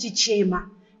ndikatouya ndichichema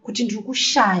kuti ndiri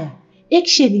kushaya,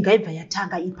 action ngaibva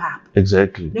yatanga ipapo.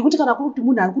 Exactly. Nekuti kana kuri kuti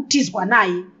munhu ari kutizwa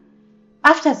naye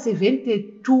after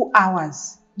 72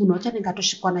 hours munhu achanenge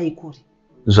atosvikwa naye kuri.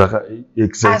 Exactly.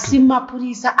 Asi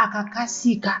mapurisa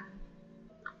akakasika.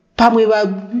 Pamwe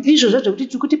izvozvo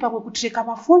zvekuti kuti pamwe kutreka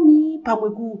mafoni,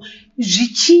 pamwe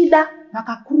zvichida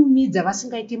vakakurumidza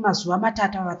vasingaiti mazuva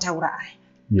matatu vataura aya.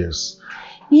 Yes.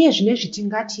 Iye zvinezvi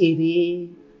tingati here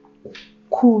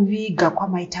kuviga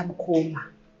kwamaita mukoma.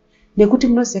 Nekuti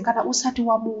munoziva kana usati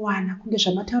wamuwana kunge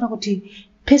zvamataura kuti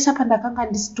pesa pandakanga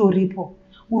ndisitoripo,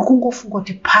 uri kungofunga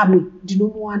kuti pamwe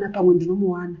ndinomuwana, pamwe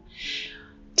ndinomuwana.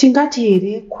 Tingati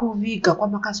here kuviga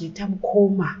kwamakazoita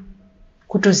mukoma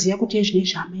kutoziva kuti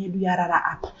ezvinezvi hama yedu yarara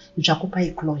apa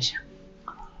zvakupai closure?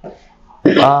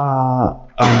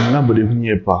 Handingambode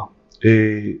kunyepa.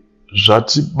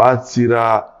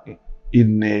 Zvatibatsira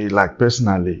like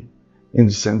personally, in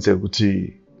the sense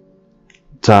yekuti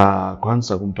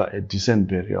takwanisa kumupa a decent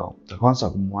burial, takwanisa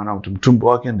kumuwana kuti mutumbi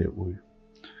wake ndeuyu,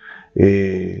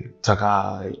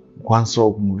 takakwanisa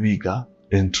kumuviga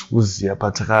and tikuziva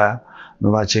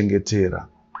patakanovachengetera.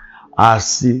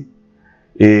 Asi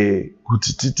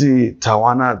kuti titi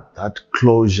tawana that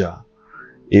closure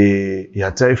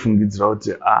yataifungidzira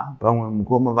kuti pamwe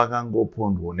mukoma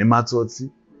vakangopondwa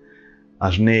nematsotsi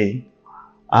hazvinei.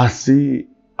 Asi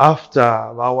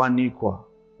after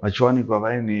vachiwanikwa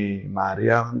vaine mari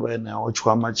yavanga vainayo,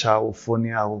 chikwama chavo, foni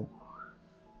yavo,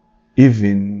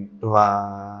 even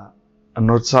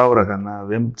vanotsaura kana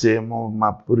vemutemo,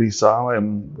 mapurisa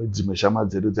vedzimwe shama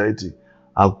dzedu dzaiti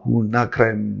hakuna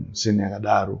crime scene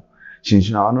yakadaro. Chinhu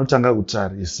chavanotanga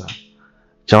kutarisa,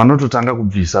 chavanototanga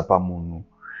kubvisa pamunhu,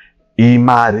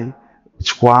 imari,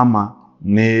 chikwama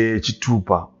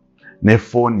nechitupa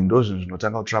nefoni, ndo zvinhu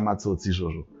zvinotanga kutora matsotsi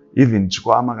izvozvo. Even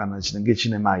chikwama kana chinenge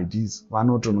chine maIDs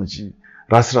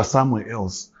vanotonochirasira somewhere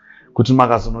else. Kuti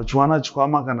makazonochiwana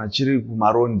chikwama kana chiri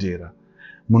kumarondera,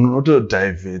 munhu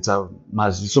unotodhaivheta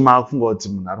maziso maakufunga kuti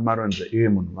munhu ari marondera, iwe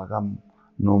munhu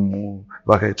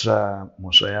vakaitira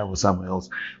mhosva yavo somewhere else,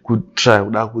 kutry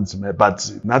kuda kudzimai,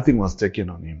 but nothing was taken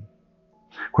on him.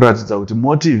 Kuratidza kuti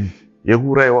motive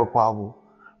yekuurayiwa kwavo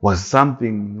was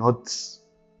something not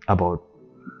about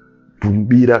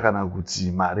kumubira kana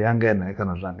kuti mari yanga inayo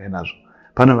kana zvanga inazvo.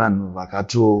 Pane vanhu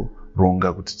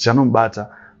vakatoronga kuti tichanomubata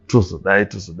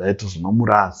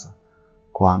tozonomurasa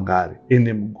kwaangari.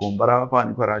 Ende mugomba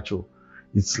ravakawanikwa racho,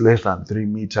 it's less than 3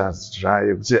 meters dry,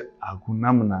 yekuti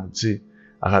hakuna munhu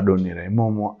akadonhera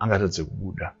imomo angatadze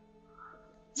kubuda.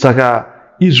 Saka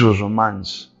izvozvo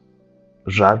manje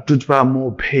zvatotipa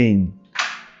more pain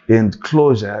and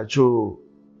closure yacho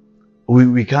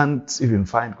we can't even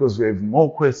find, because we have more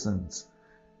questions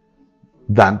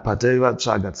than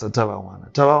pataivatsvaga tisati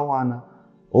tavawana.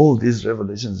 All these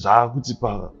revelations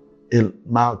zvakutipa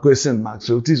ma-question marks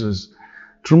zvekuti izvozvi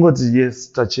tinongoti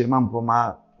yes, tachema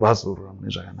mukoma vazorora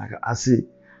mune zvakanaka, asi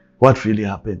what really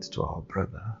happened to our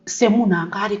brother? Semunhu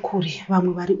anga ari kure,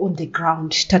 vamwe vari on the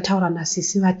ground, tataura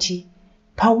nasisi vati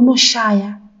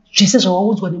paunoshaya zvese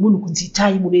zvawaudzwa nemunhu kunzi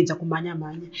itai munoedza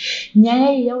kumhanya-mhanya.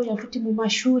 Nyaya iyi yauya futi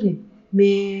mumashure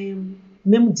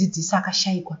memudzidzisi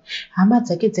akashaikwa. Hama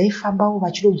dzake dzaifambawo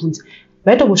vachidobvunza,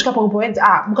 vaitongosvika pamwe pavainzi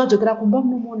mukadzokera kumba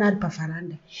munomuona ari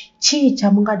pavharanda, chii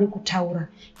chamungade kutaura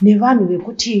nevanhu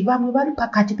vekuti vamwe vari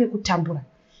pakati pekutambura,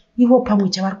 ivo pamwe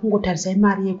chavari kungotarisai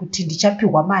mari yekuti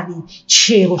ndichapihwa mari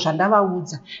chero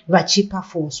zvandavaudza, vachipa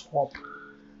false hope.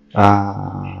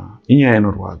 Inyaya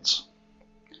inorwadza.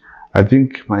 I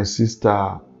think my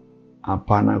sister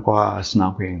hapana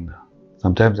kwaasina kuenda.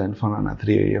 Sometimes andifona na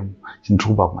 3 AM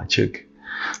chindirikuba kumacheke.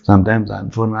 Sometimes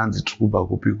andifona hanzi tirikuba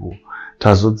kupiko.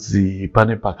 Tazodzi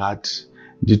pane pakati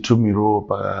nditumiro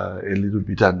a little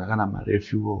bit handakana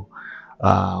marefuel.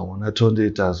 Unatonde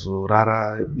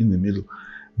tazorara in the middle.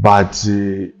 But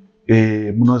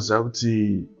munoziva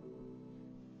kuti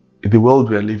the world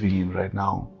we are living in right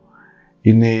now,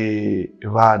 ine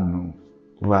vanhu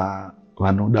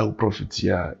vanoda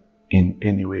kuprofitiya in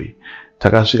any way.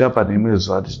 Takasvika pane imwe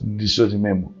zuva ndishoti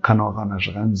memo, kana wakaona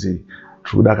zvakanzi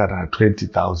tikuda kana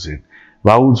 20,000,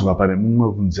 vaudzwa pane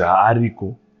mumwe kunzi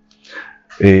ariko,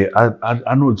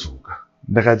 anodzoka.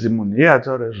 Ndakati munhu iye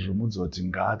ataura izvozvo muudza kuti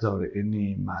ngaataure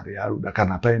any mari yaarikuda,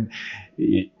 kana paine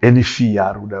any fee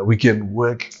yaarikuda, we can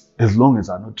work as long as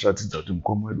anotiratidza kuti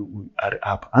mukoma wedu uyu ari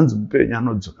apa. Hanzi mupenyu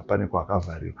anodzoka pane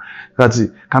kwakavhariwa.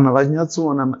 Kati kana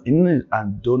vachinyatsoona, I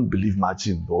don't believe much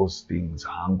in those things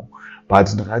hangu,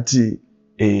 but ndakati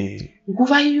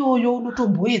nguva iyoyo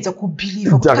unotomboedza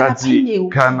kubhiliva takati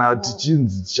kana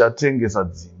tichinzi tichatengesa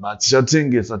dzimba,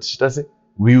 tichatengesa tichita se,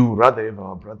 we would rather have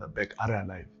our brother back ari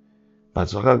alive.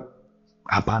 But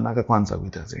hapana akakwanisa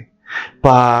kuita sei.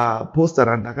 Paposta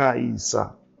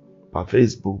randakaisa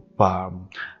paFacebook,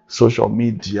 pasocial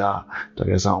media,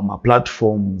 takaisa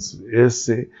mumaplatforms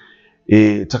ese,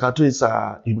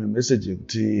 takatoisa imwe message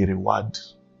yekuti reward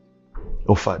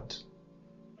offered.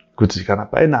 Kuti kana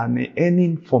paina any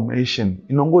information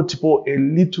inongotipo a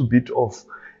little bit of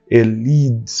a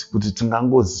lead kuti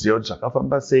tingangoziva kuti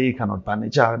zvakafamba sei kana kuti pane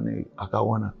chaane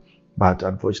akaona. But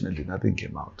unfortunately nothing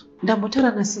came out.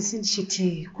 Ndambotaura nasisi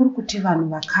ndichiti kuri kuti vanhu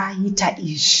vakaita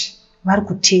izvi vari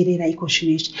kuteerera iko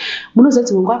zvinhu izvi. Munoziva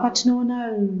dzimwe nguva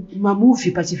patinoona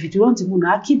mamuvi pachivhidhio unonzi munhu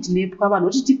akidnepwa, vanhu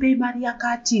voti tipei mari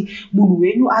yakati munhu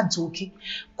wenyu adzoke.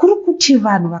 Kuri kuti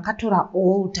vanhu vakatora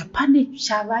altar pane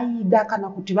chavaida kana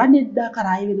kuti vane daka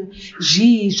raive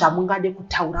zvii zvamungade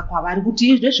kutaura kwavari kuti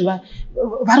izvezvi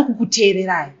vari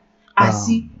kukuteererai,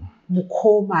 asi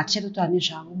mukoma hatichatotaura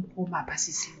nezvavo, mukoma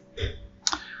hapasisina.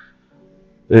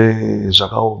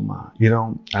 Zvakaoma.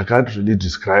 I can't really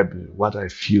describe what I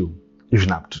feel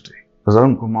even up to today. Because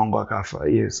mukoma wangu akafa,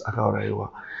 yes,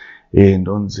 akauraiwa.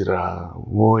 Ndonzira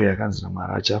wo yakanzira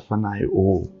mari achafa naye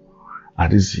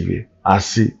hatizive.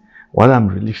 Asi what I'm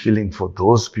really feeling for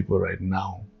those people right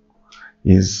now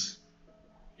is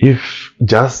if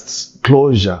just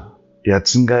closure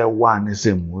yatingawane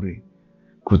semhuri,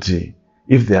 kuti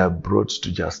if they are brought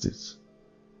to justice.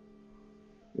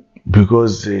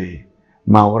 Because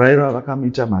maurayiro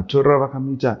avakamuita, matorero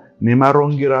avakamuita,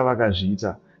 nemarongero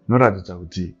avakazviita, zvinoratidza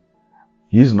kuti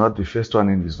he is not the first one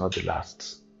and he is not the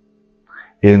last.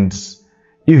 And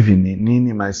even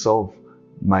Nini, myself,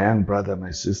 my young brother,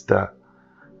 my sister,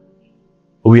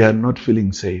 we are not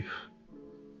feeling safe.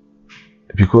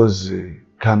 Because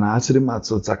kana asiri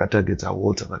matsotsi akatageta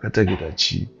Walter, akatageta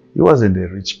Chi, he wasn't a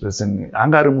rich person.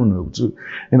 Angari munhu wekuti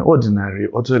an ordinary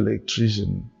auto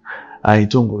electrician,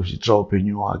 aitongozvitsva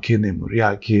upenyu hwake nemhuri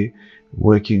yake,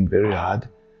 working very hard.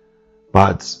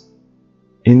 But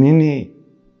inini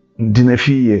ndine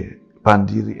fiye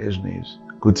pandiri ezvinezvi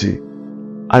kuti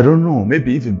I don't know,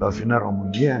 maybe even pafuneral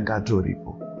munhu iye anga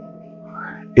atoripo.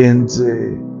 And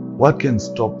what can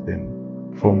stop them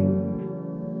from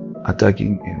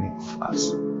attacking any of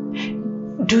us?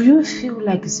 Do you feel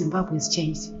like Zimbabwe has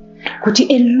changed? Kuti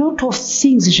a lot of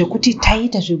things zvekuti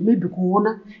taita maybe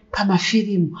kuona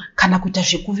pamafirimu kana kuita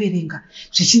zvekuverenga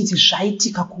zvichinzi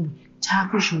zvaitika kumwe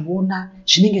taakuzviona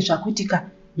zvinenge zvakuitika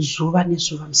zuva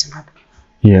nezuva muZimbabwe.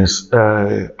 Yes,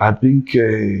 I think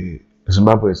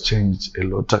Zimbabwe has changed a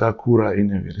lot. Takakura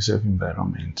in a very safe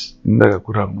environment.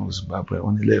 Ndakakura kuno Zimbabwe. I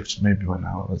only left maybe when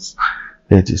I was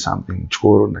 30 something.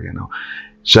 Chikoro ndakena.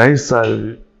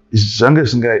 Zvanga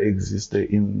zvinga exist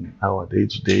in our day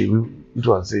to day. It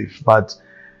was safe, but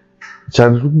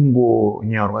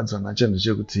chandikungonyaurwadzwa nacho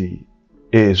ndechekuti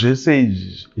zvese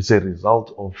izvi is a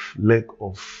result of lack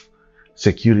of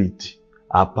security.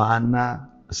 Hapana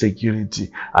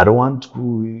security. I don't want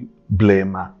to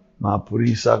blame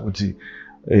mapurisa kuti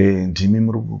ndimi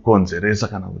muri kukonzeresa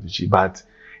kana kuti chi, but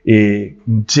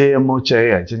mutemo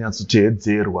chaiyo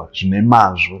haichanyatsoteedzerwa zvine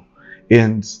mazvo,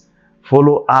 and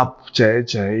follow up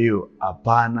chaiyo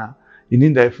hapana. Ini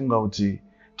ndaifunga kuti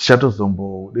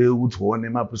tichatozomboudzawo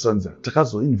nemapurisa nzira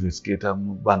takazoinvestigata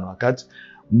vanhu vakati,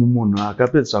 munhu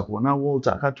akapedzisa kuona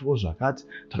Walter akatiwo zvakati,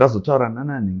 takazotaura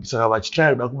nananhingi, saka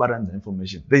vachitrai kuda kubatanidza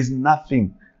information. There is nothing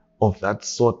of that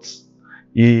sort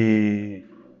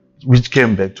which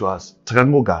came back to us.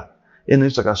 Takangogara ene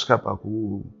zvakasvika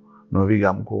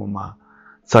pakunoviga mukoma,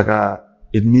 saka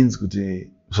it means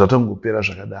kuti zvatongopera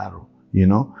zvakadaro, you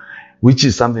know, which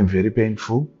is something very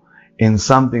painful and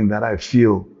something that I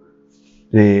feel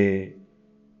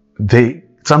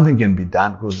something can be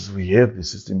done, because we have the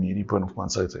system here, point of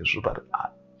contact, but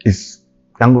it's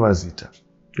kangovazita.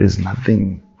 There's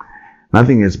nothing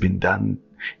has been done,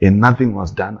 and nothing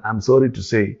was done. I'm sorry to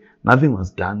say, nothing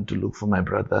was done to look for my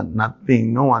brother.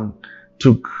 Nothing. No one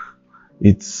took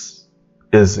it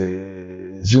as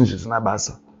a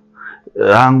Zinabasa.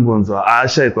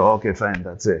 Aishaikwa, okay, fine,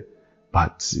 that's it.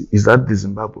 But is that the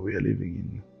Zimbabwe we are living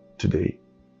in today?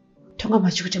 Tonga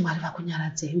machikuti mwari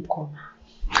vakunyaradze mukoma.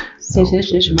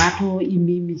 Sezvezvezvi mato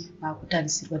imimi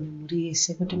vakutarisirwa nemhuri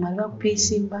yese kuti mwari vakupei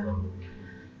simba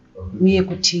uye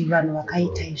kuti vanhu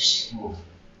vakaita izvi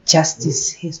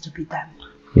justice has to be done.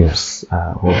 Yes,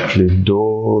 hopefully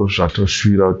ndo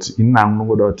zvatosvira kuti inangu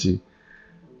nongoda kuti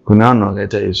kune vanhu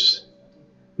vakaita izvi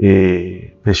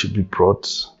they should be brought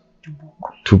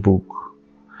to book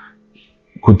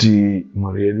kuti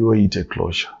mhuri yedu iite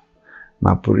closure.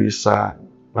 Mapurisa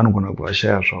vanogona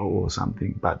kuvashaya zvavo or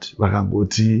something, but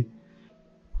vakangoti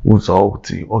udzawo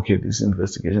kuti okay, these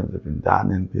investigations have been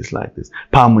done and this like this,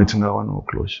 pamwe tingawanawo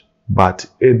closure. But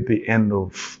at the end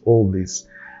of all this,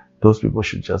 those people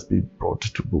should just be brought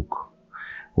to book,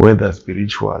 whether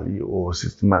spiritually or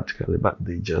systematically, but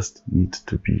they just need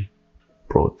to be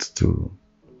brought to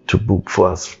book for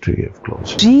us to have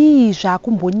closure. Zvii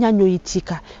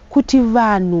zvakumbonyanyoitika kuti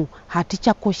vanhu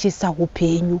hatichakoshesa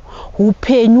upenyu.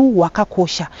 Upenyu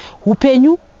hwakakosha.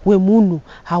 Upenyu hwemunhu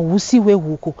hausi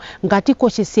hwehuku.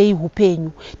 Ngatikoshesei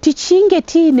upenyu. Tichinge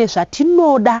tiine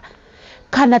zvatinoda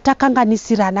kana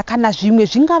takanganisirana kana zvimwe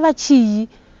zvingava chii,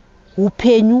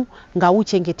 upenyu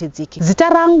ngauchengetedzeke. Zita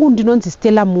rangu ndinonzi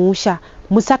Stella Musha.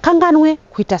 Musakanganwe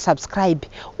kuita subscribe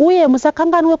uye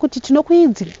musakanganwe kuti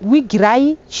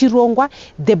tinokuigirai chirongwa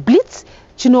The Blitz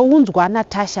chinounzwa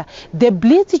Natasha. The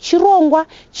Blitz chirongwa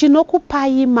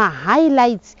chinokupai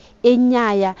highlights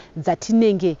enyaya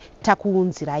dzatinenge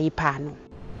takuunzirai pano.